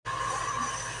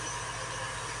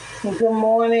Good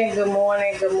morning, good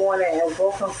morning, good morning, and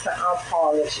welcome to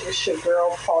Unpolished. It's your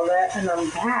girl Paulette, and I'm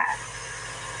back.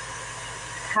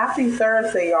 Happy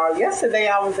Thursday, y'all. Yesterday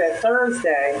I was at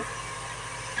Thursday.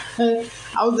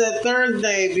 I was at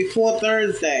Thursday before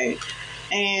Thursday,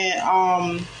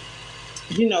 and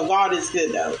God is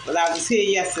good though. But I was here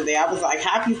yesterday. I was like,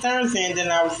 Happy Thursday, and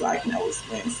then I was like, no, it's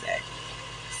Wednesday.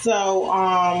 So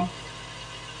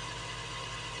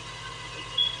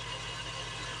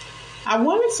I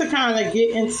wanted to kind of get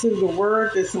into the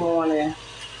word this morning,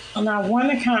 and I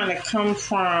want to kind of come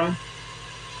from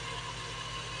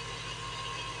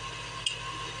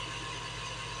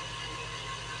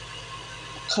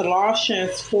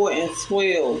Colossians 4 and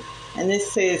 12. And it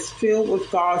says, filled with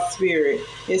God's Spirit.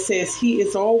 It says, He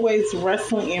is always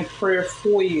wrestling in prayer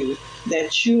for you,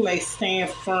 that you may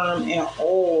stand firm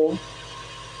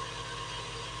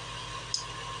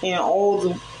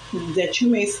that you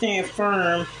may stand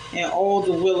firm in all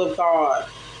the will of God,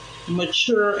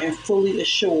 mature and fully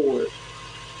assured.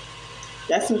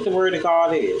 That's what the word of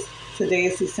God is. Today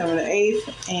is December the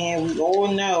 8th, and we all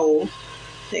know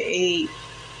the 8th.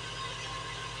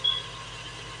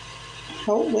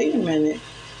 Oh, wait a minute.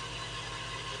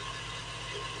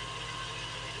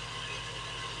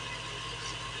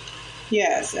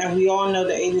 Yes, and we all know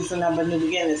the 8 is the number of new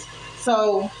beginnings.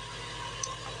 So,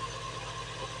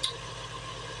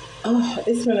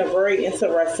 it's been a very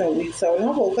interesting week. So when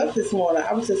I woke up this morning,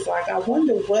 I was just like, I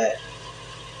wonder what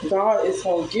God is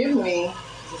going to give me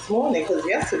this morning. Because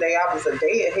yesterday I was a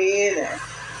day ahead and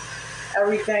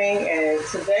everything. And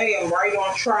today I'm right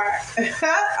on track.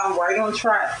 I'm right on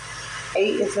track.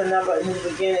 8 is the number of new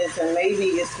beginnings. And maybe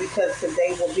it's because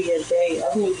today will be a day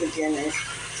of new beginnings.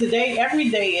 Today, every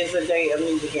day is a day of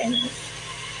new beginnings.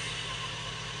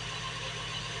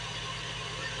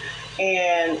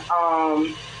 And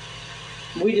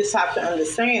we just have to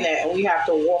understand that, and we have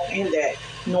to walk in that,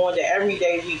 knowing that every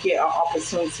day we get an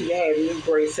opportunity to have new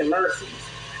grace and mercies.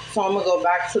 So I'm going to go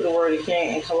back to the word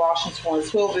again. In Colossians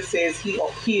 1:12, it says,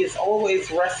 He is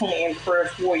always wrestling in prayer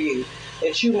for you,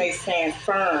 that you may stand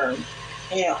firm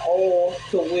in all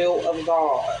the will of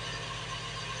God,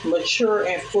 mature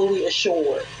and fully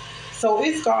assured. So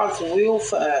it's God's will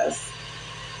for us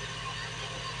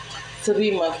to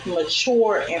be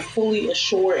mature and fully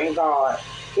assured in God.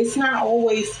 It's not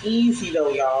always easy though,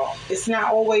 y'all. It's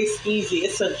not always easy.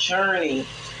 It's a journey.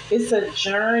 It's a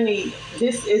journey.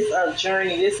 This is a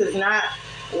journey. This is not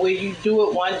where you do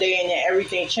it one day and then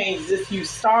everything changes.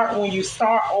 When you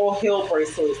start, all hell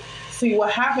breaks loose. See,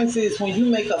 what happens is when you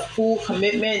make a full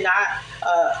commitment,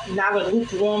 not a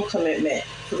lukewarm commitment.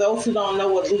 For those who don't know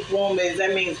what lukewarm is,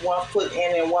 that means 1 foot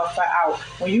in and 1 foot out.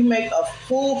 When you make a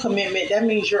full commitment, that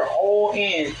means you're all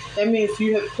in. That means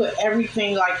you have put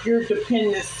everything, like you're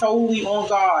dependent solely on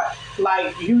God.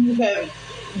 Like you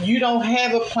don't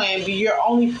have a plan B. Your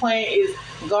only plan is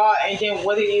God and then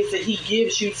what it is that He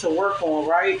gives you to work on,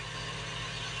 right?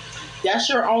 That's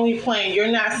your only plan. You're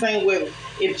not saying, well,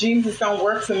 if Jesus don't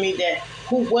work for me, then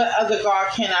what other God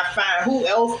can I find?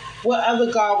 What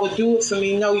other God would do it for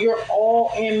me? No, you're all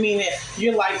in, meaning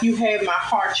you're like, you have my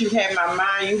heart, you have my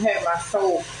mind, you have my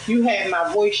soul, you have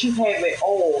my voice, you have it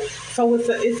all. So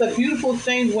it's a beautiful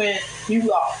thing when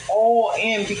you are all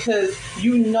in, because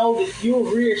you know that you're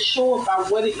reassured by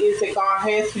what it is that God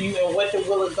has for you and what the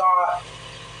will of God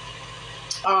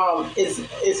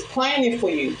is planning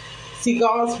for you. See,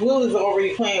 God's will is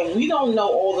already planned. We don't know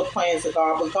all the plans of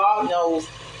God, but God knows.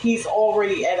 He's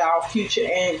already at our future.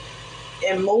 And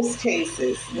in most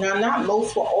cases, now not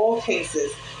most, but all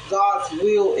cases, God's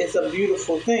will is a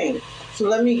beautiful thing. So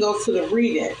let me go to the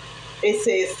reading. It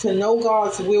says, to know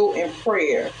God's will in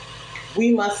prayer,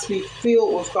 we must be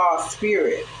filled with God's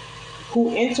Spirit, who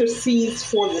intercedes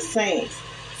for the saints.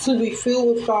 To be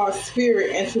filled with God's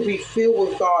Spirit and to be filled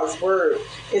with God's Word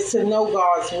is to know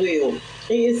God's will.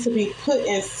 It is to be put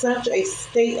in such a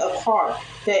state of heart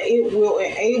that it will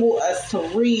enable us to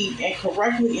read and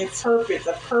correctly interpret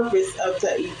the purpose of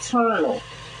the eternal.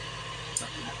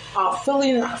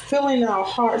 Filling our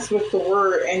hearts with the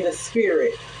Word and the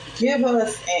Spirit. Give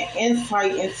us an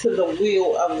insight into the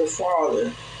will of the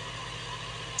Father.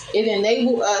 It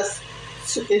enables us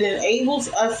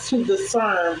to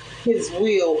discern His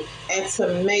will and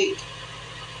to make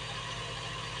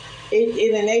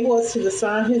it enables us to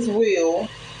discern His will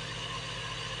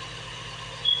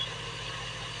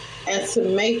and to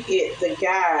make it the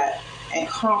guide and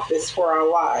compass for our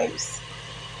lives.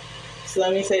 So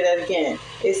let me say that again.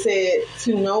 It said,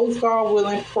 to know God's will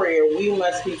in prayer, we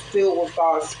must be filled with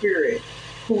God's Spirit,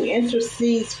 who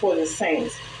intercedes for the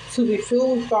saints. To be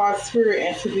filled with God's Spirit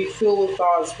and to be filled with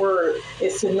God's Word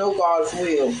is to know God's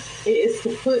will. It is to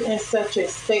put in such a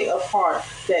state of heart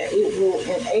that it will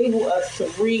enable us to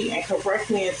read and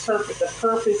correctly interpret the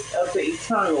purpose of the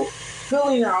eternal.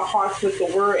 Filling our hearts with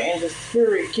the Word and the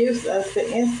Spirit gives us the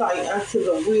insight unto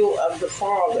the will of the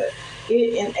Father.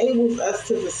 It enables us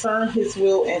to discern His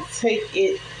will and take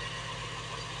it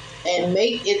and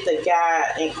make it the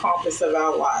guide and compass of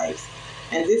our lives.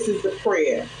 And this is the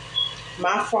prayer.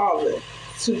 My Father,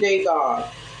 today God,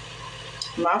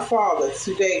 my Father,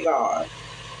 today God,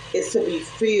 is to be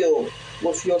filled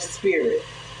with your Spirit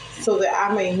so that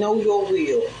I may know your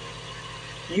will.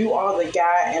 You are the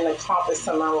guide and the compass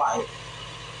of my life.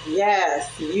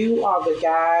 Yes, you are the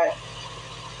guide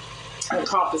and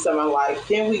compass of my life.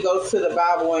 Then we go to the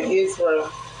Bible in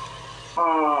Israel.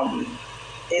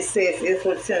 It says,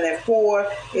 Israel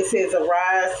 10:4, it says,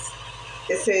 arise.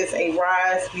 It says,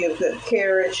 arise, be of good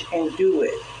courage, and do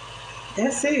it.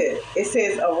 That's it. It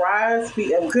says, arise,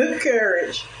 be of good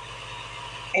courage,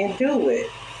 and do it.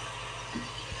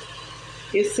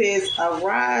 It says,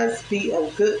 arise, be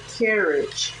of good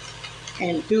courage,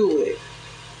 and do it.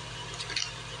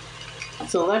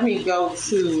 So let me go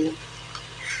to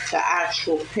the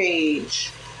actual page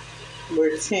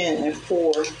where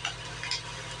 10:4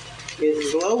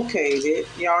 is located.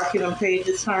 Y'all hear them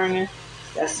pages turning?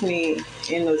 That's me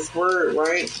in this word,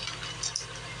 right?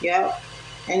 Yep.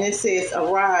 And it says,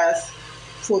 arise,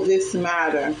 for this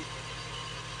matter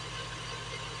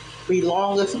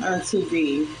belongeth unto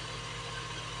thee.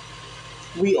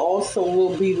 We also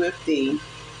will be with thee.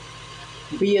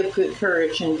 Be of good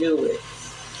courage and do it.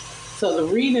 So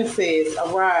the reading says,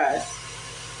 arise,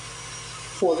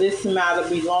 for this matter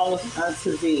belongeth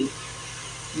unto thee.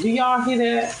 Do y'all hear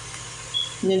that?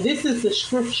 Now this is the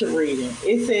scripture reading.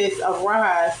 It says,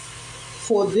 arise,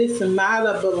 for this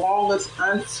matter belongeth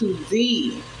unto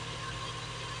thee.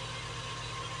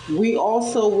 We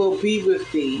also will be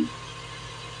with thee.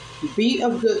 Be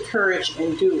of good courage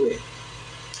and do it.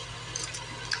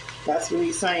 That's what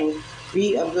he's saying.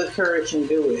 Be of good courage and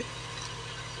do it.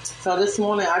 So this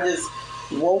morning I just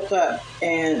woke up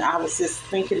and I was just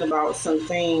thinking about some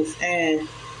things, and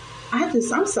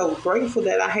I'm so grateful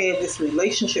that I had this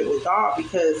relationship with God,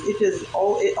 because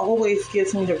it always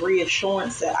gives me the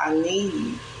reassurance that I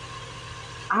need.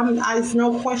 It's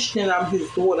no question I'm His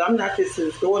daughter. I'm not just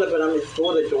His daughter, but I'm His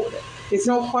daughter. It's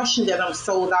no question that I'm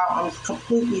sold out. I'm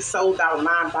completely sold out,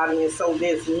 mind, body, and soul.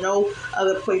 There's no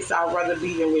other place I'd rather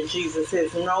be than with Jesus.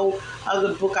 There's no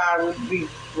other book I would be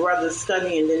rather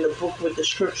studying than the book with the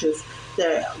scriptures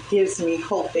that gives me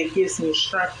hope, that gives me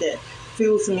strength, that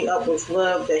fills me up with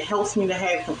love, that helps me to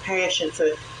have compassion,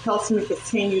 to helps me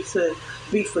continue to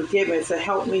be forgiven, to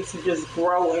help me to just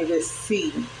grow and just see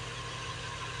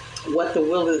what the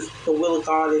will of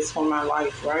God is for my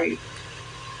life, right?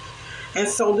 And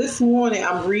so this morning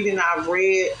I read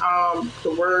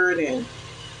the word, and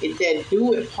that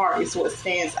do it part is what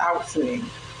stands out to me.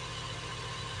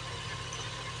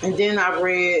 And then I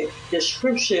read the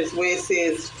scriptures where it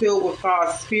says filled with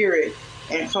God's Spirit,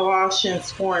 and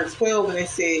Colossians 4:12, and it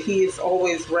said He is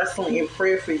always wrestling in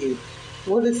prayer for you.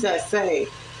 What does that say?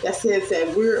 That says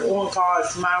that we're on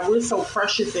God's mind. We're so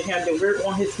precious to Him that we're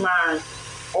on His mind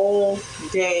all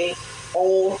day,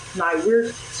 all night. We're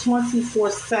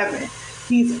 24/7.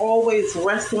 He's always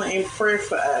wrestling in prayer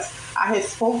for us. I had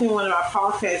spoken in one of my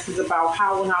podcasts about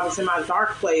how when I was in my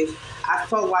dark place, I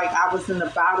felt like I was in the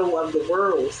battle of the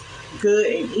worlds, good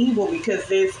and evil, because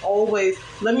there's always,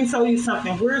 let me tell you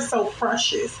something, we're so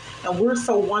precious and we're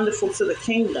so wonderful to the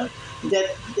kingdom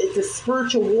that the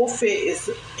spiritual warfare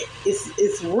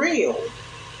is real.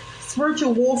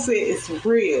 Spiritual warfare is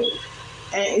real.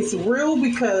 And it's real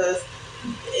because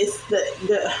it's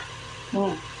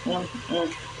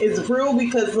it's real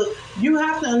because, look, you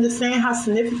have to understand how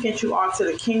significant you are to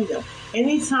the kingdom.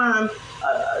 Anytime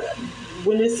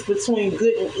when it's between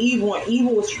good and evil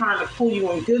is trying to pull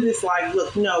you, and good is like,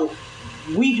 look, no,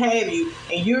 we have you,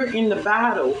 and you're in the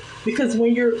battle. Because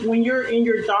when you're in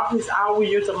your darkest hour,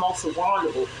 you're the most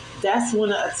vulnerable. That's when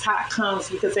the attack comes,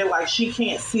 because they're like, she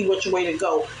can't see which way to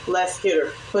go. Let's get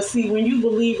her. But see, when you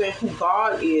believe in who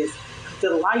God is, the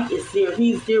light is there.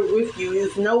 He's there with you.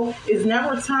 It's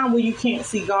never a time where you can't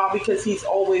see God, because He's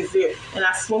always there. And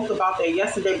I spoke about that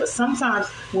yesterday. But sometimes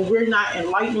when we're not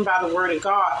enlightened by the Word of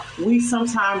God, we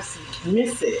sometimes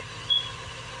miss it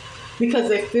because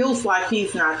it feels like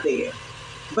He's not there.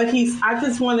 But I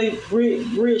just want to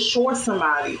reassure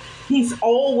somebody. He's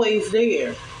always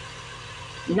there.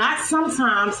 Not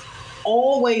sometimes,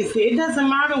 always there. It doesn't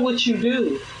matter what you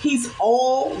do. He's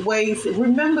always,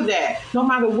 remember that. No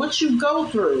matter what you go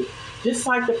through, Just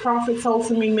like the prophet told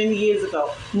to me many years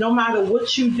ago, no matter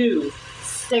what you do,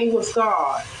 stay with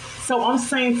God. So I'm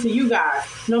saying to you guys,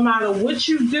 no matter what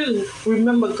you do,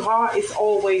 remember God is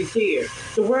always there.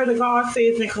 The word of God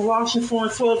says in Colossians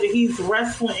 4:12 that he's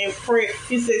wrestling in prayer.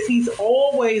 He says he's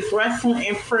always wrestling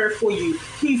in prayer for you.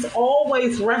 He's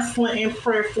always wrestling in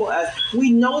prayer for us.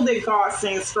 We know that God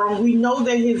stands strong. We know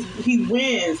that he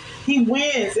wins. He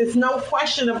wins. It's no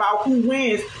question about who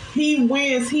wins. He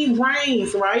wins. He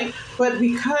reigns, right? But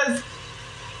because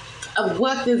of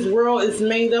what this world is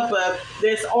made up of,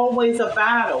 there's always a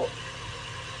battle.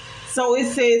 So it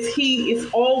says he is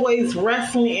always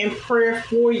wrestling in prayer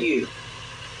for you.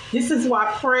 This is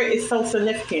why prayer is so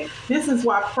significant. This is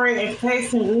why prayer and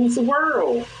fasting rules the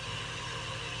world.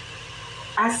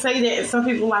 I say that and some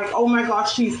people are like, oh my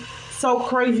gosh, she's so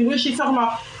crazy. What is she talking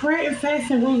about? Prayer and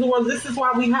fasting rules the world. This is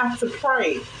why we have to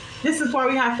pray. This is why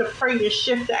we have to pray to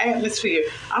shift the atmosphere.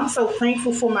 I'm so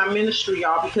thankful for my ministry,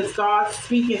 y'all, because God's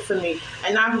speaking to me.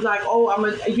 And I'm like,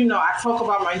 I talk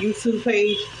about my YouTube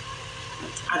page.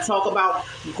 I talk about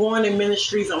going in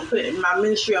ministries. I'm putting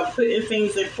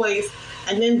things in place.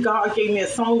 And then God gave me a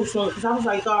song this morning because I was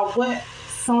like, God, what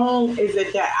song is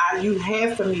it that you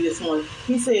have for me this morning?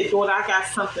 He said, daughter, I got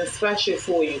something special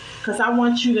for you because I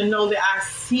want you to know that I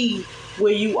see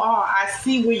where you are. I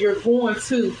see where you're going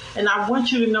to, and I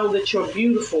want you to know that you're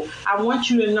beautiful. I want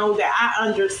you to know that I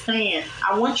understand.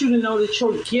 I want you to know that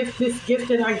your gift, this gift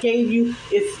that I gave you,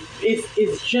 is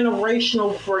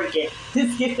generational breaking.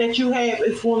 This gift that you have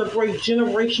is going to break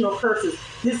generational curses.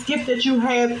 This gift that you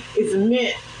have is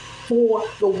meant for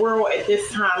the world at this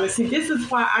time. And see, this is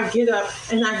why I get up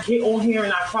and I get on here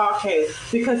and I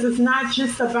podcast, because it's not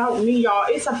just about me, y'all.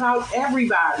 It's about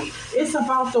everybody. It's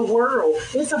about the world.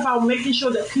 It's about making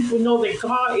sure that people know that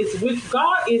God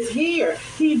is here.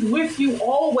 He's with you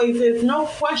always. There's no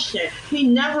question. He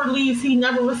never leaves. He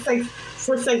never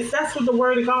forsakes. That's what the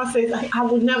word of God says. I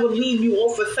will never leave you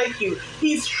or forsake you.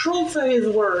 He's true to his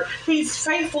word. He's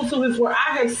faithful to his word.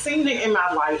 I have seen it in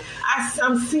my life.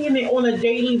 I'm seeing it on a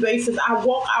daily basis. I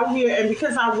walk out here, and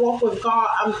because I walk with God,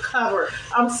 I'm covered.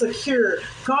 I'm secure.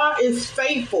 God is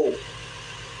faithful.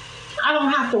 I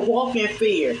don't have to walk in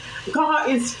fear. God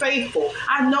is faithful.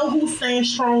 I know who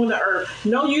stands strong in the earth.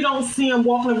 No, you don't see him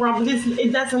walking around, but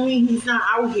it doesn't mean he's not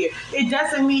out here. It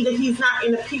doesn't mean that he's not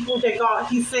in the people that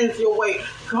he sends your way.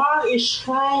 God is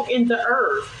strong in the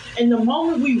earth. And the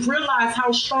moment we realize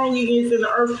how strong he is in the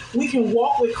earth, we can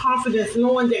walk with confidence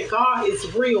knowing that God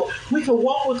is real. We can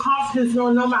walk with confidence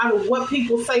knowing no matter what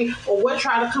people say or what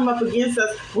try to come up against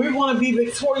us, we're going to be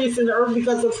victorious in the earth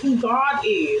because of who God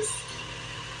is.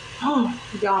 Oh,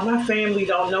 y'all, my family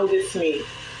don't know this me.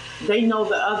 They know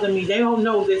the other me. They don't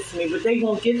know this me, but they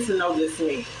going to get to know this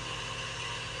me.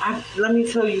 Let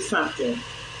me tell you something.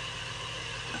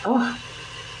 Oh,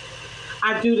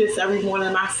 I do this every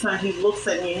morning. My son, he looks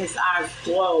at me and his eyes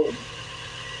glow.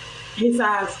 His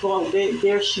eyes glow.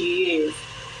 There she is.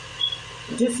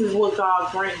 This is what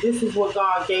God This is what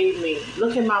God gave me.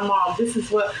 Look at my mom. This is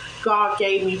what God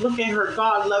gave me. Look at her.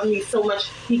 God loved me so much.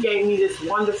 He gave me this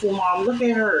wonderful mom. Look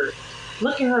at her.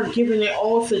 Look at her giving it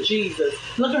all to Jesus.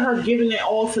 Look at her giving it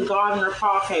all to God in her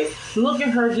podcast. Look at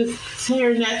her just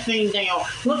tearing that thing down.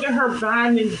 Look at her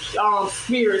binding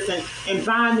spirits and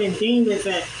binding demons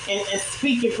and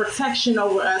speaking protection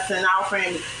over us and our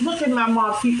family. Look at my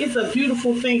mom. See, it's a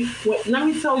beautiful thing. Let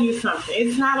me tell you something.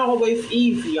 It's not always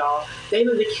easy, y'all.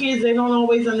 The kids, they don't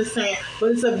always understand.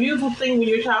 But it's a beautiful thing when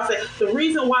your child says, the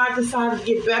reason why I decided to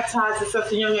get baptized at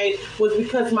such a young age was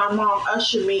because my mom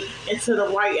ushered me into the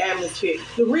right atmosphere.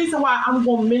 The reason why I'm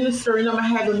going to minister and I'm going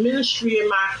to have a ministry in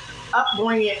my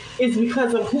upbringing is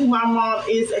because of who my mom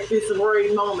is at this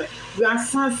very moment. My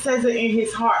son says it in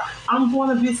his heart. I'm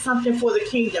going to be something for the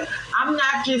kingdom. I'm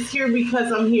not just here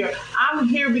because I'm here. I'm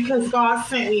here because God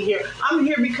sent me here. I'm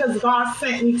here because God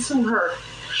sent me to her.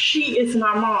 She is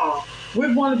my mom.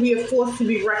 We're going to be a force to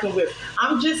be reckoned with.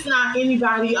 I'm just not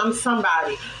anybody. I'm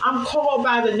somebody. I'm called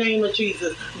by the name of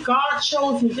Jesus. God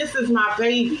chose me. This is my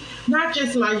baby. Not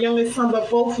just my youngest son, but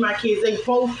both my kids. They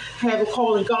both have a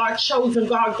calling. God chose them.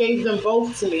 God gave them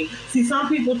both to me. See, some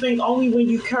people think only when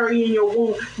you carry in your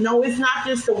womb. No, it's not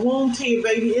just the womb kid,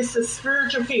 baby. It's the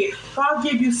spiritual kid. God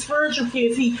give you spiritual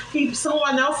kids.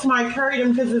 Someone else might carry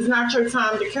them because it's not your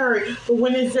time to carry. But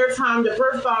when it's their time to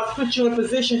birth, God put you in a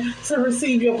position to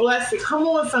receive your blessing. Come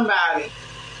on, somebody.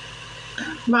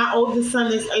 My oldest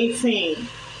son is 18,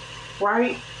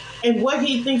 right? And what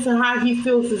he thinks and how he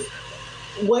feels is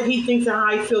what he thinks and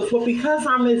how he feels. But because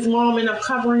I'm his mom and I'm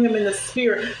covering him in the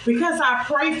spirit, because I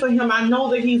pray for him, I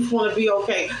know that he's going to be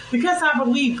okay. Because I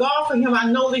believe God for him, I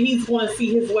know that he's going to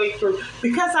see his way through.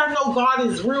 Because I know God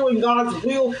is real and God's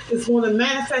will is going to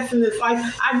manifest in his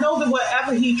life, I know that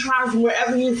whatever he tries and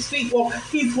wherever his feet walk,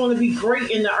 he's going to be great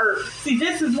in the earth. See,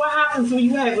 this is what happens when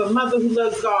you have a mother who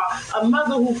loves God, a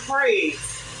mother who prays.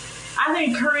 I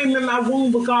didn't carry him in my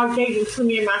womb, but God gave him to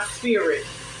me in my spirit.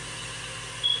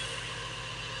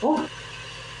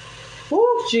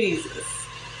 Oh, Jesus.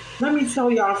 Let me tell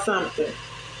y'all something.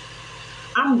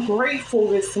 I'm grateful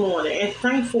this morning and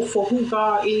thankful for who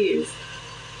God is.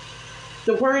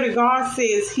 The word of God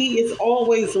says he is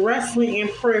always wrestling in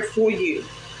prayer for you,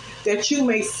 that you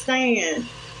may stand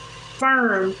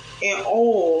firm in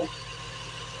all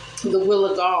the will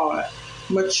of God,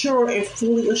 mature and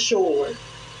fully assured.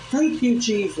 Thank you,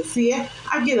 Jesus. See,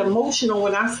 I get emotional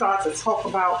when I start to talk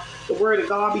about the word of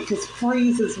God because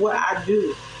praise is what I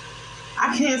do.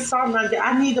 I can't start my day.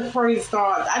 I need to praise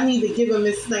God. I need to give him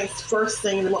his thanks first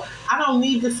thing in the morning. I don't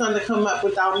need the sun to come up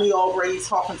without me already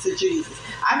talking to Jesus.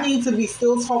 I need to be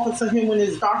still talking to him when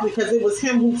it's dark because it was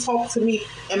him who talked to me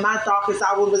in my darkest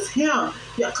hour. It was him.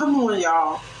 Yeah, come on,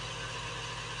 y'all.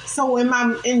 So in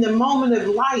the moment of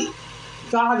light,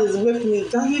 God is with me.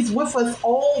 He's with us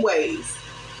always.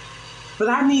 But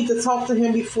I need to talk to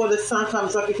him before the sun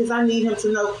comes up because I need him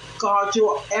to know, God,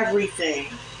 you're everything.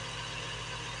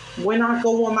 When I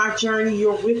go on my journey,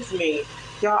 you're with me.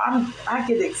 Y'all, I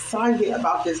get excited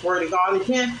about this word of God.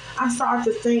 Again, I started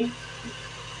to think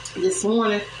this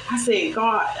morning, I said,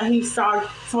 God, and he started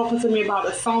talking to me about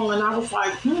a song, and I was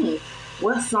like,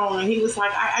 what song? And he was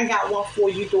like, I got one for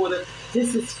you, daughter.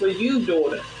 This is for you,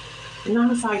 daughter. And I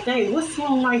was like, dang, what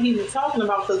song might he be talking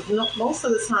about? Because most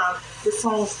of the time, the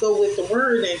songs go with the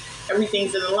word and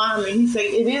everything's in alignment. He said,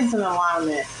 it is in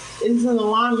alignment. It's an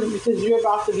alignment because you're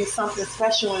about to be something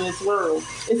special in this world.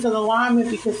 It's an alignment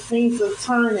because things are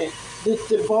turning.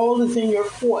 The ball is in your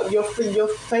court. Your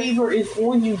favor is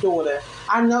on you, daughter.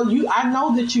 I know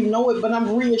that you know it, but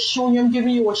I'm reassuring you. I'm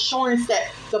giving you assurance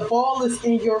that the ball is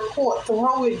in your court.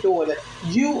 Throw it, daughter.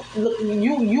 You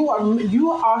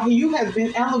have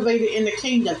been elevated in the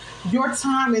kingdom. Your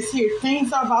time is here.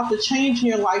 Things are about to change in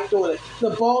your life, daughter.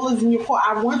 The ball is in your court.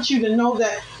 I want you to know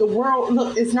that the world,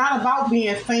 look, it's not about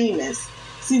being famous.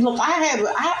 See, look,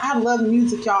 I love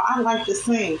music, y'all. I like to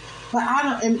sing. But I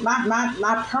don't, and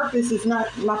my purpose is not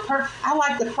my purpose. I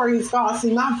like to praise God.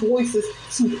 See, my voice is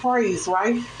to praise,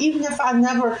 right? Even if I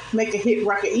never make a hit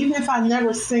record, even if I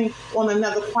never sing on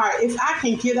another choir, if I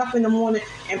can get up in the morning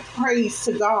and praise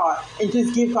to God and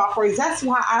just give God praise, that's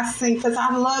why I sing, because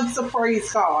I love to praise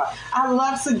God. I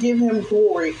love to give him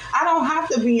glory. I don't have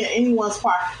to be in anyone's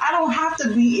choir. I don't have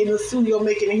to be in the studio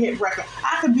making a hit record.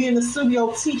 I could be in the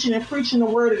studio teaching and preaching the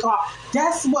word of God.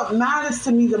 That's what matters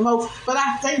to me the most. But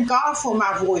I thank God for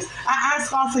my voice. I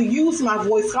ask God to use my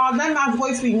voice. God, let my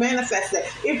voice be manifested.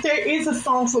 If there is a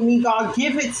song for me, God,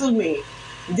 give it to me.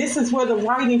 This is where the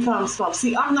writing comes from.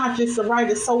 See, I'm not just a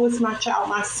writer, so is my child,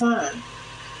 my son.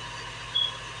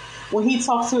 When he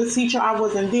talked to his teacher, I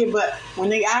wasn't there, but when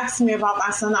they asked me about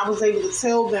my son, I was able to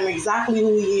tell them exactly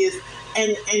who he is.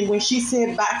 And when she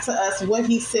said back to us what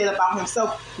he said about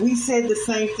himself, we said the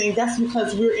same thing. That's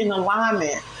because we're in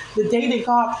alignment. The day that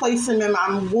God placed him in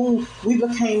my womb, we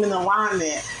became in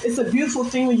alignment. It's a beautiful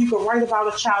thing when you can write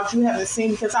about a child you haven't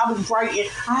seen, because I was writing,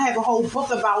 I have a whole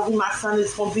book about who my son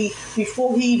is going to be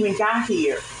before he even got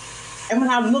here. And when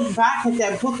I look back at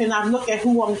that book and I look at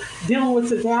who I'm dealing with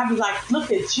today, I be like,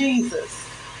 look at Jesus.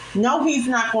 No, he's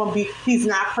not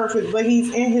perfect, but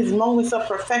he's in his moments of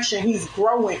perfection. He's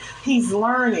growing. He's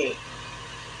learning.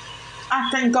 I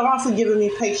thank God for giving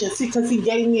me patience because he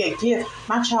gave me a gift.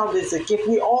 My child is a gift.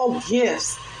 We're all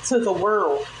gifts to the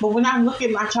world. But when I look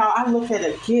at my child, I look at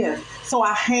a gift. So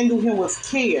I handle him with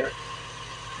care.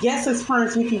 Yes, as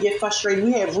parents, we can get frustrated.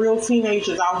 We have real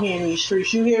teenagers out here in these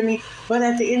streets. You hear me? But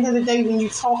at the end of the day, when you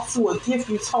talk to a gift,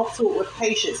 you talk to it with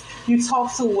patience. You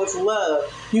talk to it with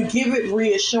love. You give it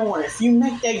reassurance. You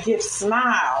make that gift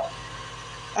smile.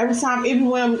 Every time,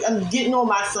 everyone I'm getting on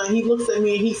my son, he looks at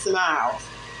me and he smiles.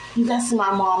 That's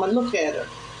my mama. Look at her.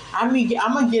 I'm going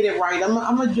to get it right.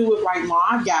 I'm going to do it right, Mom.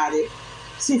 I got it.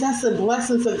 See, that's the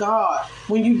blessings of God.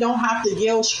 When you don't have to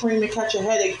yell, scream, and catch a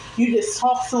headache, you just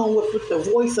talk to him with the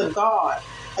voice of God.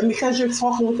 And because you're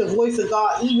talking with the voice of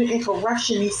God, even in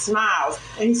correction, he smiles.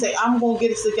 And he say, I'm going to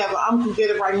get it together. I'm going to get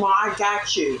it right, Mom. I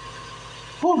got you.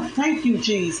 Oh, thank you,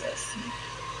 Jesus.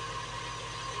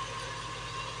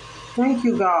 Thank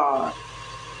you, God.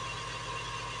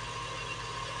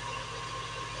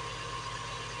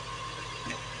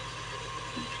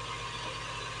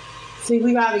 See,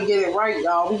 we got to get it right,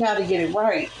 y'all. We got to get it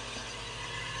right.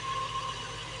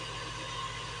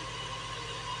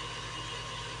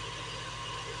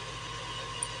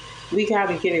 We got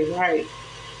to get it right.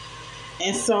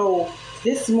 And so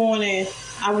this morning,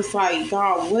 I was like,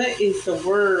 God, what is the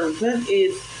word? What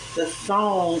is the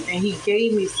song? And he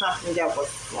gave me something that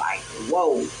was like,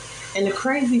 whoa. And the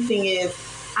crazy thing is,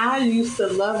 I used to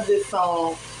love this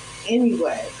song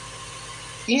anyway.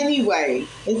 Anyway.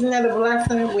 Isn't that a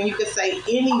blessing when you can say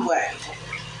anyway?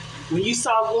 When you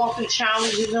start going through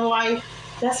challenges in life,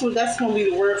 that's going to be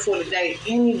the word for today.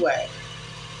 Anyway.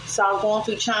 Start going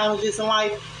through challenges in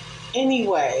life.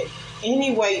 Anyway.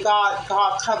 Anyway, God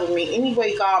covered me.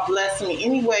 Anyway, God blessed me.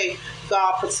 Anyway,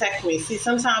 God protect me. See,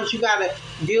 sometimes you got to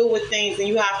deal with things and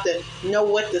you have to know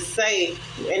what to say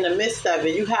in the midst of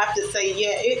it. You have to say,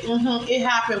 yeah, it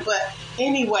happened, but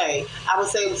anyway, I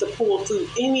was able to pull through.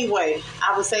 Anyway,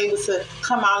 I was able to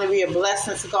come out and be a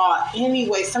blessing to God.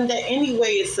 Anyway, someday, anyway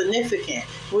is significant.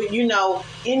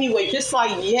 Anyway, just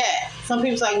like yet. Some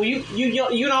people's like, well, you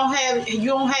don't have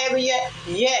it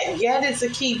yet. Yet is a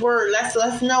key word.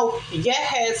 Let's know. Yet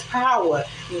has power.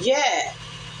 Yet,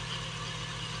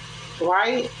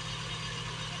 right?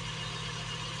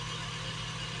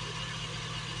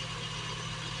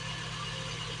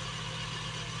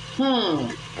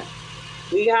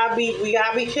 We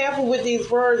gotta be careful with these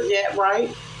words yet,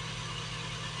 right?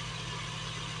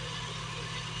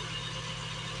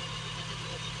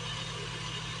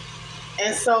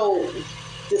 And so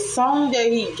the song that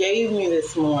he gave me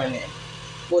this morning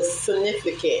was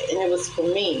significant, and it was for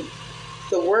me.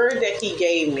 The word that he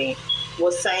gave me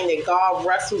was saying that God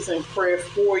wrestles in prayer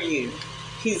for you.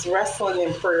 He's wrestling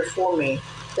in prayer for me.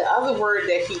 The other word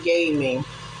that he gave me,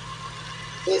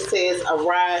 it says,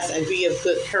 arise and be of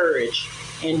good courage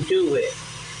and do it,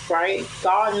 right?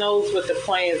 God knows what the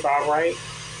plans are, right?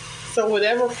 So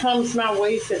whatever comes my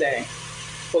way today,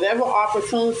 whatever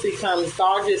opportunity comes,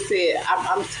 God just said,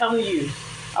 I'm telling you,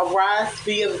 arise,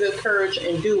 be of good courage,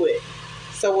 and do it.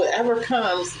 So whatever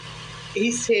comes,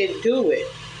 he said, do it,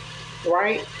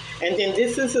 right? And then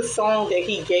this is a song that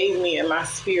he gave me in my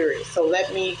spirit. So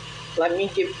let me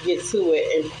get to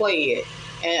it and play it.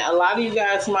 And a lot of you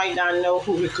guys might not know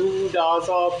who the Goo Goo Dolls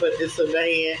are, but it's a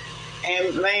band.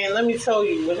 And man, let me tell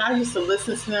you, when I used to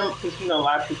listen to them, because a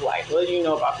lot of people are like, what do you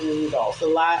know about the Goo Goo Dolls? A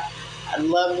lot. I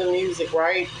love the music,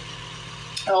 right?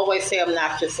 I always say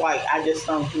I just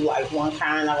don't do like one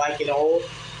kind. I like it all.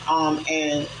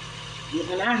 And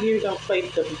when I hear them play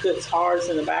the guitars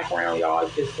in the background, y'all,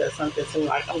 it just does something to me.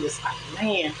 Like, I'm just like,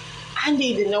 man, I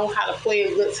need to know how to play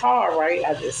a guitar, right?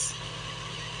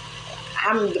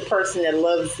 I'm the person that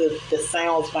loves the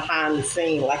sounds behind the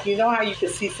scene. Like, you know how you can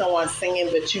see someone singing,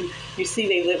 but you see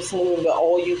their lips moving, but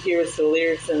all you hear is the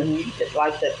lyrics and the music,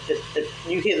 like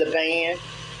you hear the band.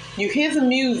 You hear the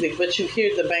music, but you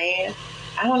hear the band.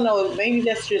 I don't know, maybe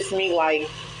that's just me. Like,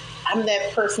 I'm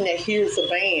that person that hears the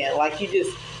band. Like,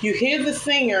 you hear the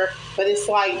singer, but it's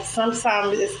like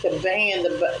sometimes it's the band,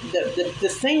 the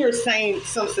singer saying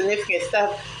some significant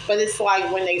stuff, but it's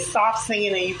like when they stop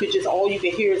singing and all you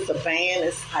can hear is the band.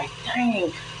 It's like,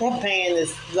 dang, that band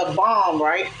is the bomb,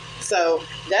 right? So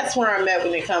that's where I'm at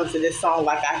when it comes to this song.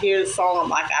 Like, I hear the song, I'm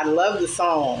like, I love the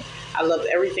song. I love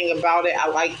everything about it. I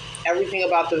like everything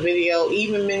about the video.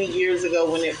 Even many years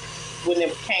ago when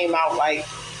it came out, like,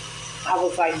 I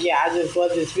was like, yeah, I just love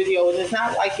this video. And it's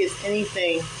not like it's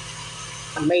anything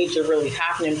major really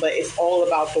happening, but it's all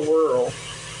about the world.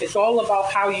 It's all about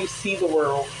how you see the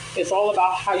world. It's all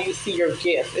about how you see your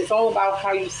gift. It's all about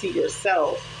how you see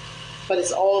yourself. But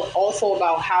it's also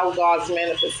about how God's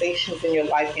manifestations in your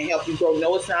life can help you grow.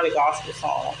 No, it's not a gospel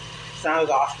song. It's not a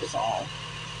gospel song.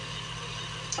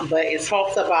 But it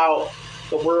talks about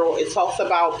the world. It talks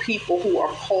about people who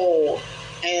are called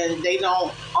and they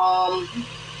don't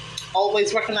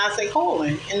always recognize their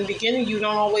calling. In the beginning, you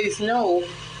don't always know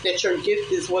that your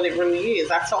gift is what it really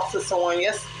is. I talked to someone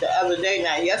the other day,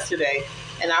 not yesterday,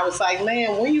 and I was like,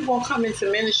 man, when you going to come into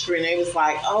ministry? And they was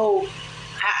like, oh,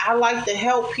 I like to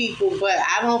help people, but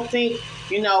I don't think,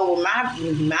 with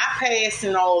my past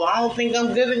and all, I don't think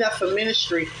I'm good enough for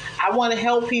ministry. I want to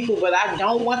help people, but I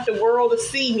don't want the world to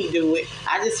see me do it.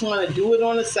 I just want to do it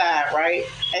on the side, right?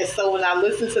 And so when I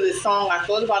listened to this song, I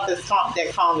thought about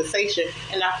that conversation,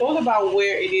 and I thought about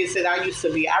where it is that I used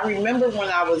to be. I remember when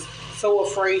I was so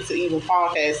afraid to even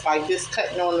podcast, like this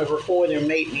cutting on the recording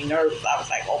made me nervous. I was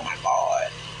like, oh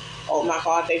my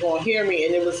God, they're going to hear me.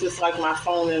 And it was just like my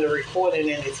phone in the recording,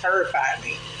 and it terrified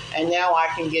me. And now I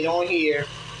can get on here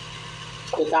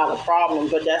without a problem.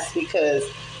 But that's because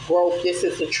growth. This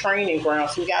is the training ground.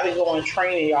 So we got to go on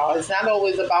training, y'all. It's not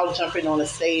always about jumping on a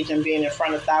stage and being in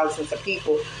front of thousands of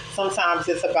people. Sometimes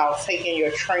it's about taking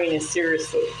your training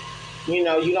seriously. You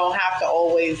know, you don't have to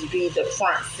always be the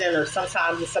front center.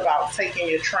 Sometimes it's about taking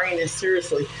your training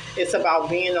seriously. It's about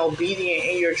being obedient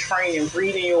in your training,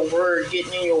 reading your word,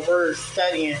 getting in your word,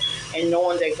 studying, and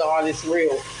knowing that God is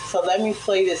real. So let me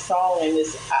play this song, and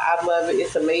I love it.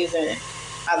 It's amazing.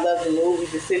 I love the movie,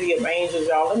 The City of Angels,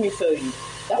 y'all. Let me tell you,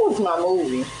 that was my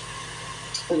movie.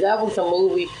 That was a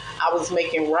movie I was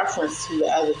making reference to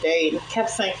the other day, and kept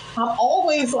saying, I'm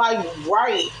always like,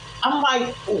 right. I'm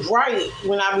like, right,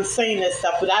 when I be saying this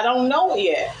stuff, but I don't know it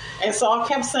yet. And so I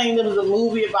kept saying there was a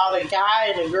movie about a guy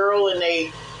and a girl, and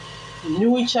they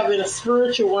knew each other in a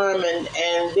spiritual realm, and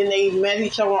then they met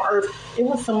each other on earth. It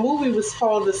was a movie, it was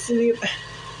called The City of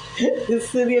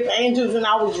Angels, and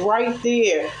I was right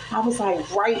there. I was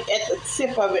like right at the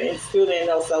tip of it and still didn't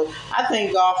know. So I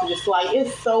thank God for just like,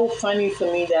 it's so funny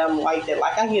to me that I'm like that.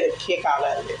 Like, I get a kick out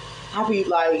of it. I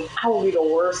will be the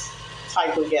worst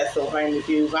type of guest on Family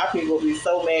Feud. My people will be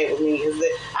so mad with me is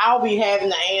that I'll be having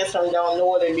the answer and don't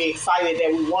know it and be excited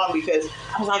that we won because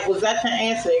I was like, was that the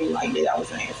answer? They were like, yeah, that was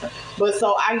the answer. But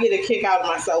so I get a kick out of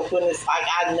myself when it's like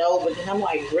I know, but then I'm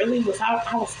like, really?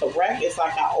 I was correct? It's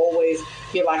like I always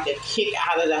get like a kick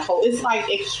out of the whole. It's like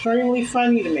extremely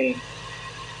funny to me.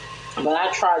 But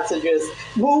I try to just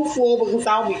move forward because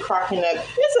I'll be cracking up.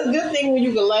 It's a good thing when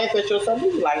you can laugh at yourself.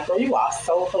 You be like, bro, you are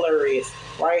so hilarious,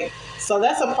 right? So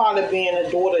that's a part of being a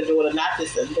daughter, not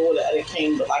just a daughter of the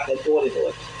king, but like a daughter.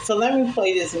 So let me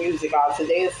play this music out.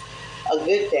 Today is a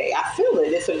good day. I feel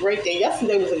it. It's a great day.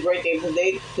 Yesterday was a great day.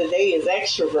 Today is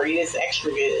extra great. It's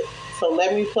extra good. So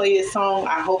let me play this song.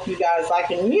 I hope you guys like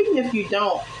it. And even if you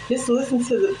don't, just listen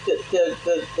to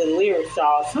the lyrics,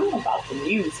 y'all. Something about the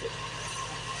music.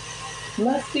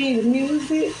 Must be the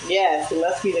music. Yes, it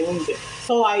must be the music.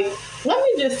 So, like, let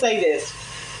me just say this.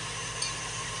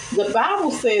 The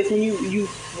Bible says when you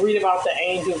read about the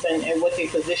angels and what their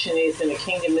position is in the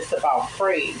kingdom, it's about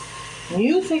praise.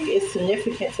 Music is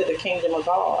significant to the kingdom of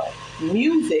God.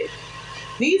 Music.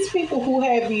 These people who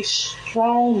have these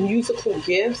strong musical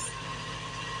gifts,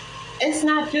 it's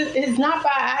not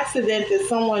by accident that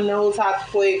someone knows how to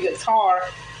play guitar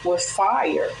with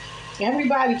fire.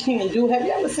 Everybody can't do. Have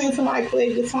you ever seen somebody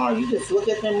play guitar? You just look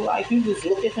at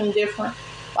them different.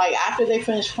 Like after they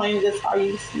finish playing guitar,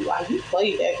 you see like you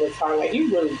played that guitar, like you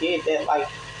really did that. Like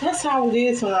that's how it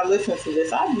is when I listen to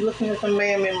this. I be looking at the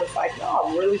band members like,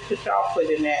 y'all really put y'all foot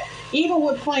in that. Even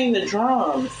with playing the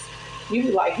drums, you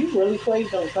be like, you really played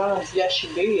them drums. Yes,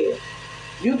 you did.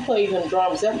 You played them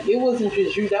drums. It wasn't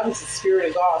just you. That was the Spirit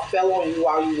of God fell on you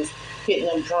while you was hitting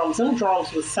them drums. Them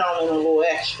drums was sounding a little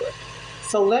extra.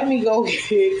 So let me go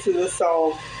get to the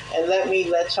song and let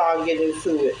y'all get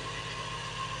into it.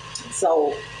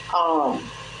 So,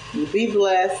 be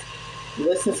blessed.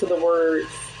 Listen to the words.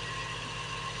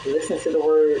 Listen to the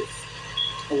words.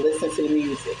 And listen to the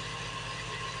music.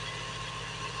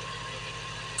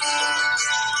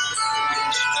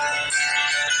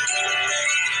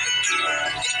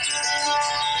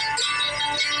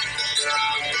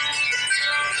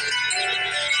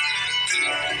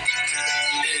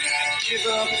 Give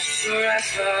up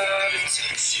forever to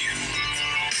touch you,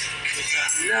 'cause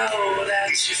I know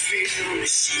that you feel me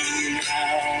soon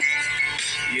now.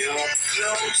 You're the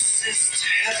closest to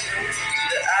heaven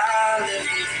that I'll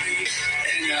ever be,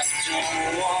 and I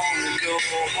don't want to go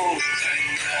home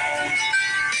right now.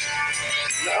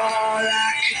 And all I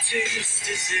can taste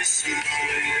is this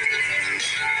moment,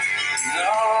 and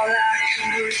all I can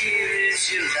breathe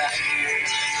is your light.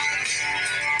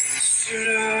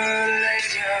 Sooner or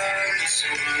later it's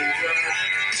over.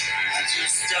 I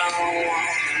just don't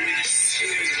want to miss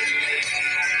you.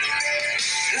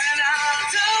 And I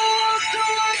don't want the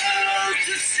world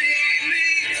to see me,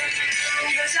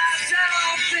 'cause I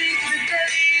don't think that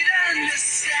they'd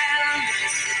understand.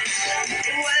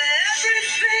 When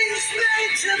everything's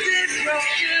made to be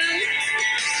broken,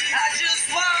 I just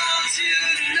want you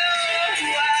to know who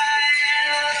I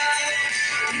am.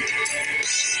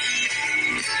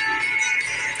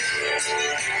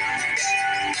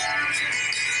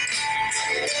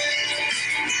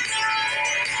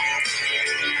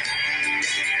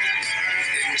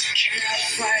 Can't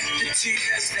fight the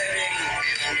tears that ain't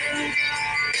coming,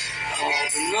 all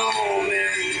the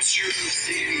moment truth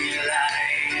in your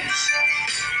eyes.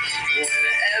 When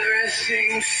everything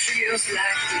feels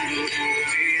like the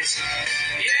movies,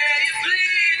 yeah, you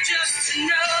bleed just to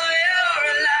know you're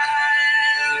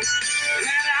alive.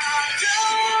 And I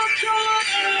don't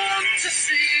want to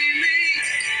see me,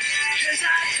 'cause I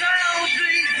don't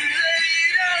think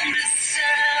they'd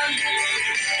understand.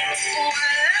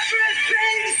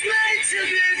 to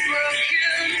be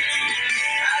broken.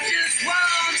 I just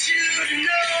want you to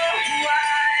know who I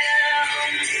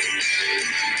am.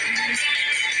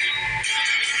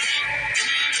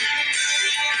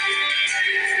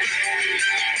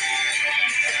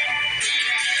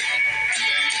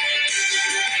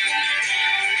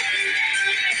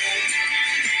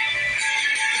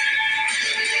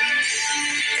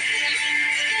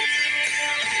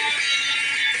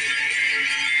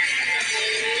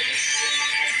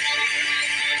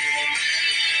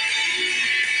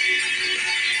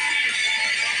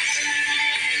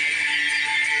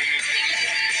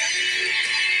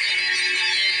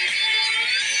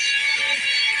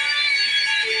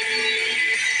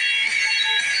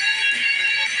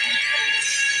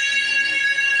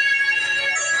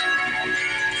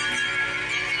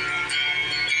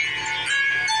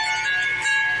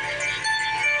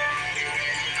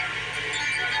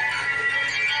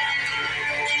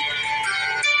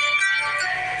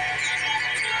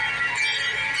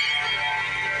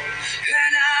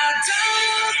 And I don't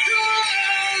want the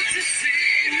world to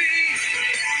see me,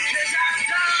 'cause I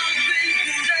don't think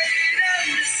that they'd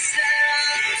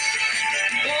understand.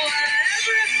 But when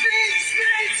everything's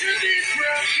made to be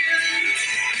broken,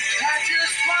 I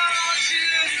just want you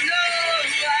to know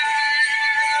who I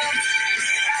am.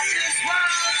 I just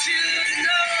want you to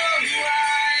know who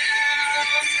I am.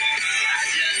 I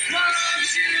just want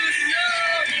you to know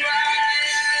who I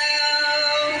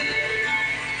am.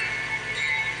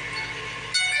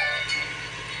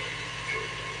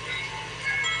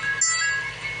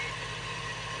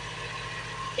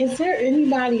 Is there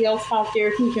anybody else out there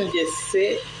who can just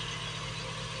sit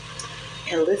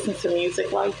and listen to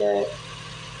music like that?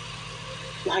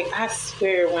 Like, I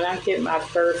swear, when I get my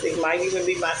first, it might even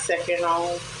be my second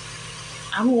home,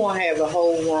 I'm going to have a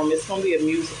whole room. It's going to be a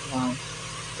music room.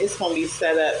 It's going to be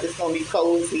set up. It's going to be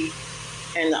cozy.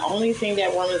 And the only thing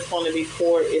that room is going to be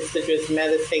for is to just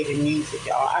meditate in music,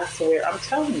 y'all. I swear, I'm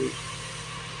telling you.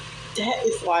 That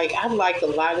is like, I like a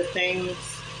lot of things,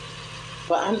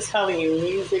 but I'm telling you,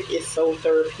 music is so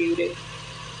therapeutic.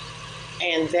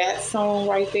 And that song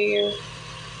right there,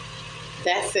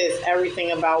 that says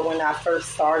everything about when I first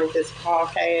started this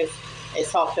podcast. It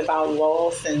talked about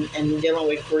loss and dealing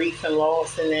with grief and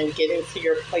loss, and then getting to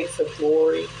your place of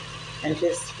glory, and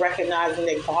just recognizing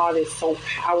that God is so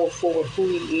powerful with who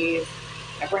He is,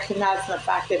 and recognizing the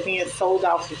fact that being sold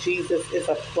out for Jesus is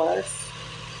a plus,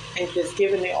 and just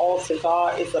giving it all to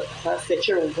God is a plus, that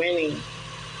you're winning.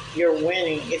 You're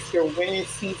winning. It's your winning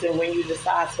season when you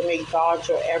decide to make God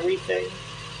your everything.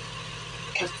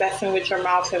 Confessing with your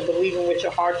mouth and believing with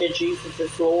your heart that Jesus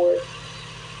is Lord.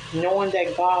 Knowing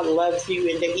that God loves you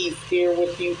and that He's there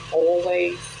with you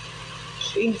always.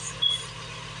 Jesus.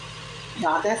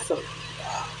 Now that's a...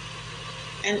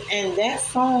 And that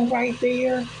song right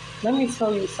there, let me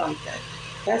tell you something.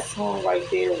 That song right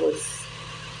there was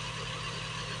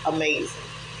amazing.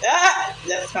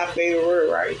 That's my favorite word,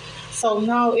 right? So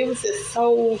no, it was just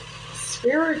so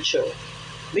spiritual,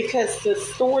 because the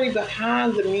story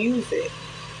behind the music,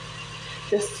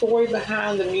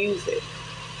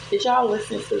 did y'all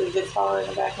listen to the guitar in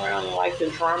the background and like the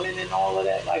drumming and all of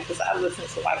that? Like, because I listen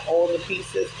to like all the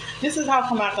pieces. This is how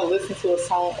come I can listen to a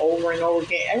song over and over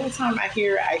again. Every time I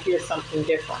hear it, I hear something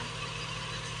different.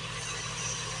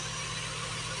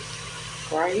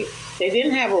 Right? They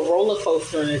didn't have a roller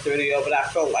coaster in this video, but I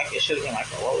felt like it should have been like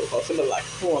a roller coaster. But like,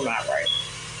 who am I, right?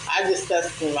 I just,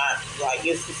 that's my, like,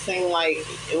 it seemed like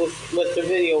it was, what the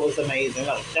video was amazing.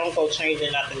 No, don't go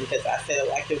changing nothing because I said it.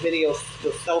 Like, the video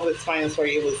was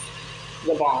self-explanatory. It was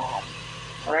the bomb,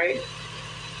 right?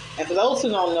 And for those who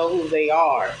don't know who they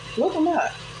are, look them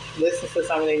up. Listen to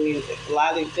some of their music. A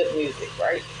lot of good music,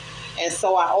 right? And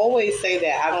so I always say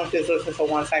that I don't just listen to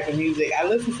one type of music. I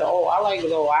listen to, I like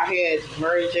it all. I had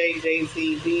Mary J,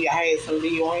 Jay-Z, B. I had some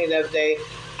B on here the other day.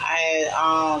 I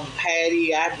had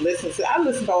Patty. I listen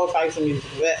to all types of music,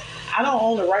 but I don't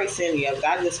own the rights to any of it.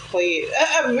 I just play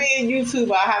it. Me and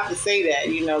YouTube, I have to say that,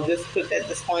 just put that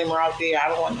disclaimer out there. I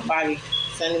don't want nobody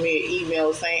sending me an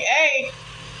email saying, hey,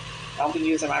 don't be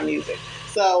using my music.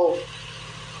 So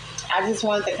I just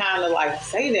wanted to kind of like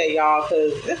say that, y'all,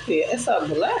 because it's a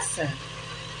blessing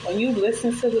when you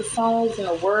listen to the songs and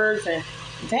the words. And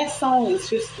that song is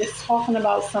just, it's talking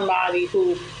about somebody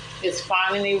who is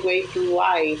finding their way through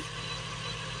life,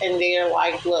 and they're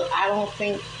like, look, I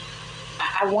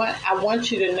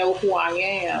want you to know who I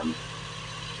am,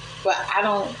 but I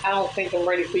don't think I'm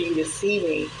ready for you to see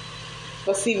me.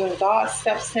 But see, when God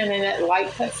steps in and that light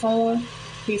cuts on,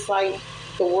 He's like,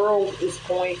 the world is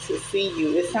going to see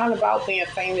you. It's not about being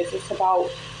famous. It's about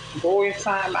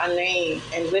glorifying my name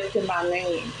and lifting my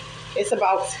name. It's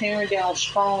about tearing down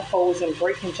strongholds and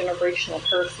breaking generational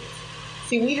curses.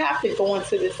 See, we have to go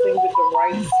into this thing with the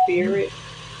right spirit.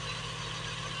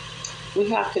 We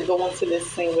have to go into this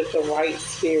thing with the right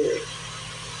spirit.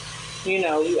 You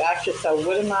know, you ask yourself,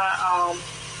 what am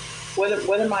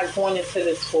I going into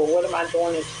this for? What am I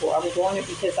doing this for? I'm doing it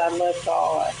because I love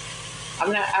God.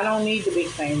 I don't need to be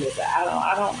famous.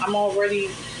 I'm already,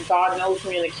 God knows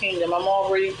me in the kingdom. I'm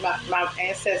already, my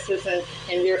ancestors and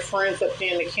their friends up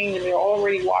there in the kingdom, they're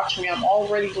already watching me. I'm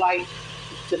already like,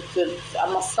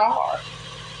 I'm a star.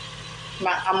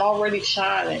 I'm already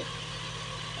shining.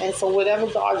 And so whatever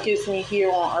God gives me here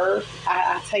on earth,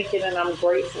 I take it and I'm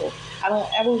grateful. I don't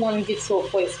ever want to get to a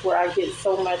place where I get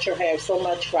so much or have so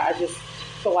much where I just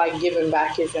feel like giving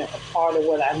back isn't a part of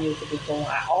what I need to be doing.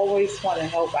 I always want to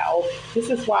help. This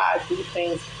is why I do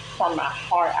things from my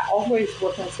heart. I always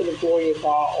work into the glory of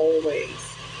God,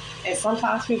 always. And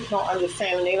sometimes people don't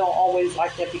understand, and they don't always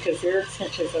like that because their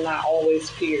intentions are not always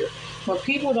pure. When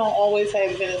people don't always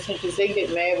have good intentions, they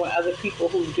get mad when other people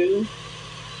who do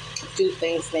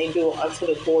things, they do unto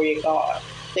the glory of God.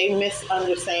 They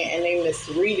misunderstand and they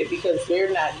misread it because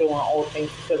they're not doing all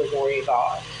things to the glory of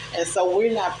God. And so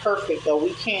we're not perfect, though.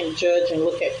 We can't judge and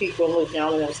look at people and look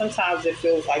down on them. Sometimes it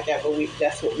feels like that, but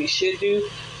that's what we should do.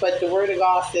 But the Word of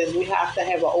God says we have to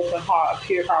have an open heart, a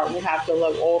pure heart. We have to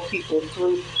love all people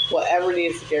through whatever it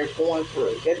is they're going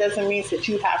through. That doesn't mean that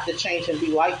you have to change and be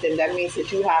like them. That means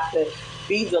that you have to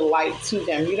be the light to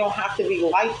them. You don't have to be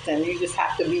like them. You just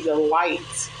have to be the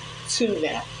light to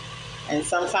them. And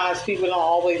sometimes people don't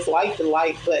always like the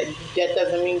light, but that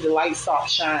doesn't mean the light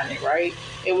stops shining, right?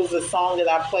 It was a song that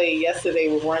I played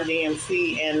yesterday with Run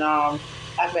DMC, and I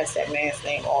messed that man's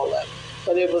name all up.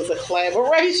 But it was a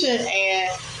collaboration, and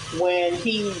when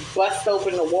he bust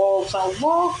open the walls on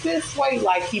walk this way,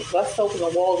 like he bust open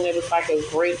the walls and it was like a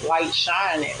great light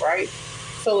shining, right?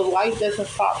 So the light doesn't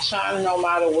stop shining no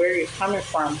matter where you're coming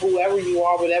from, whoever you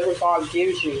are, whatever God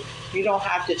gives you. You don't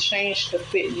have to change to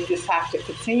fit. You just have to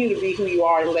continue to be who you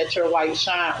are and let your light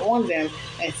shine on them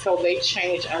until they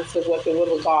change unto what the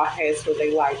will of God has for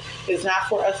their life. It's not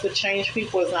for us to change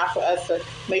people. It's not for us to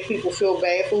make people feel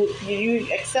bad. You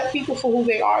accept people for who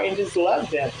they are and just love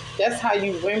them. That's how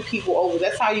you win people over.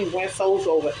 That's how you win souls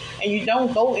over. And you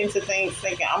don't go into things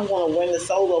thinking, I'm going to win the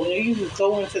soul over. You just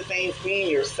go into things being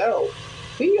yourself.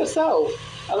 Be yourself.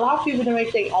 Allow people to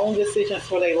make their own decisions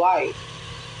for their life.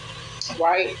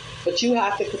 Right? But you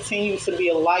have to continue to be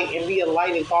a light and be a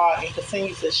light of God and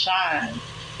continue to shine.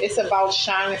 It's about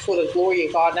shining for the glory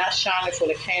of God, not shining for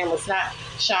the camera. It's not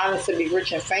shining to be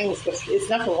rich and famous, but it's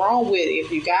nothing wrong with it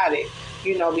if you got it.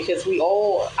 You know, because we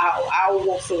all, our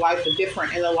walks of life are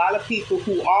different. And a lot of people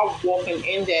who are walking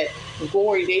in that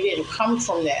glory, they didn't come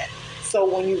from that.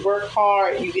 So when you work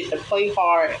hard, you get to play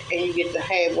hard and you get to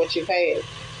have what you've had.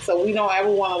 So we don't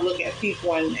ever want to look at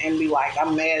people and be like,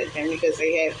 I'm mad at them because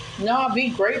they have. No,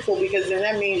 be grateful, because then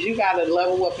that means you got to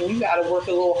level up and you got to work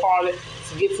a little harder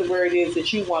to get to where it is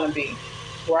that you want to be,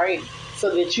 right?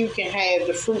 So that you can have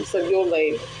the fruits of your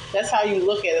labor. That's how you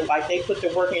look at it. Like they put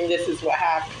the work in, this is what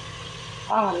happened.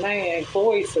 Oh man,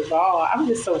 glory to God. I'm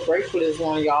just so grateful this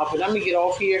morning, y'all. But let me get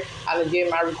off here. I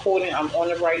did my recording. I'm on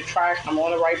the right track. I'm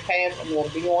on the right path. I'm going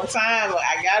to be on time.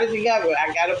 I got it together.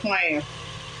 I got a plan.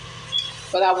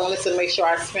 But I wanted to make sure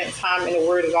I spent time in the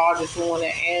Word of God this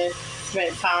morning and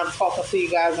spent time talking to you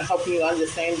guys and helping you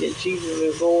understand that Jesus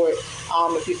is Lord.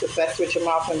 If you confess with your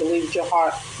mouth and believe with your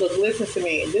heart. Look, listen to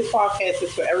me. This podcast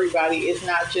is for everybody. It's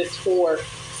not just for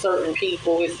certain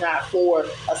people. It's not for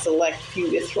a select few.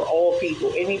 It's for all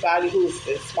people. Anybody who's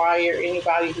inspired,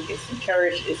 anybody who gets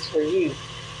encouraged, it's for you.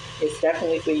 It's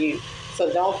definitely for you.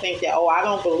 So don't think that, I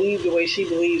don't believe the way she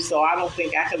believes, so I don't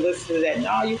think I can listen to that.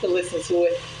 No, you can listen to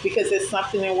it because there's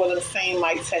something in what I'm saying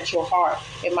might set your heart.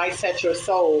 It might set your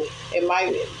soul. It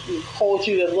might cause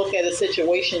you to look at a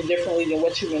situation differently than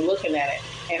what you've been looking at it.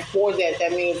 And for that,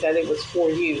 that means that it was for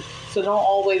you. So don't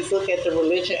always look at the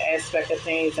religion aspect of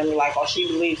things and be like, she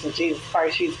believes in Jesus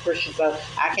Christ, she's Christian, so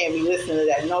I can't be listening to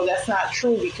that. No, that's not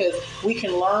true, because we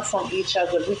can learn from each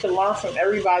other. We can learn from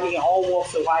everybody in all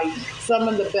walks of life. Some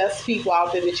of the best people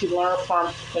out there that you learn from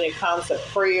when it comes to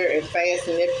prayer and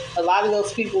fasting. A lot of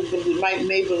those people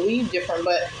may believe different,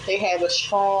 but they have a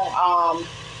strong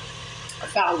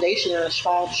foundation and a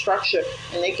strong structure,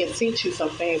 and they can teach you some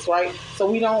things, right? So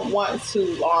we don't want to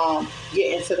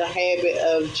get into the habit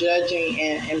of judging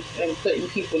and putting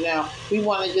people down. We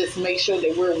want to just make sure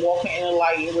that we're walking in the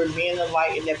light and we're being the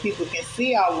light, and that people can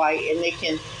see our light and they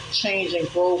can change and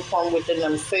grow from within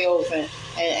themselves. And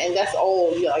that's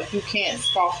all. Like, you can't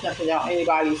scoff nothing down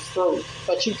anybody's throat,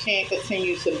 but you can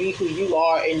continue to be who you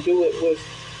are and do it with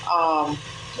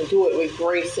and do it with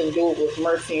grace and do it with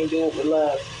mercy and do it with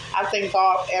love. I thank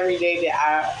God every day that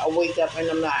I wake up and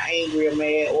I'm not angry or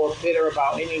mad or bitter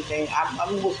about anything.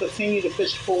 I'm going to continue to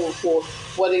push forward for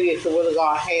what it is, the will of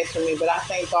God has for me. But I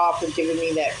thank God for giving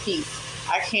me that peace.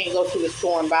 I can't go to the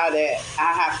store and buy that.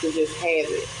 I have to just have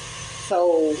it.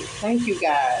 So thank you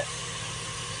guys.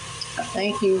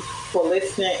 Thank you for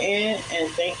listening in, and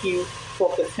thank you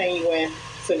for continuing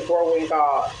to grow in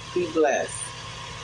God. Be blessed.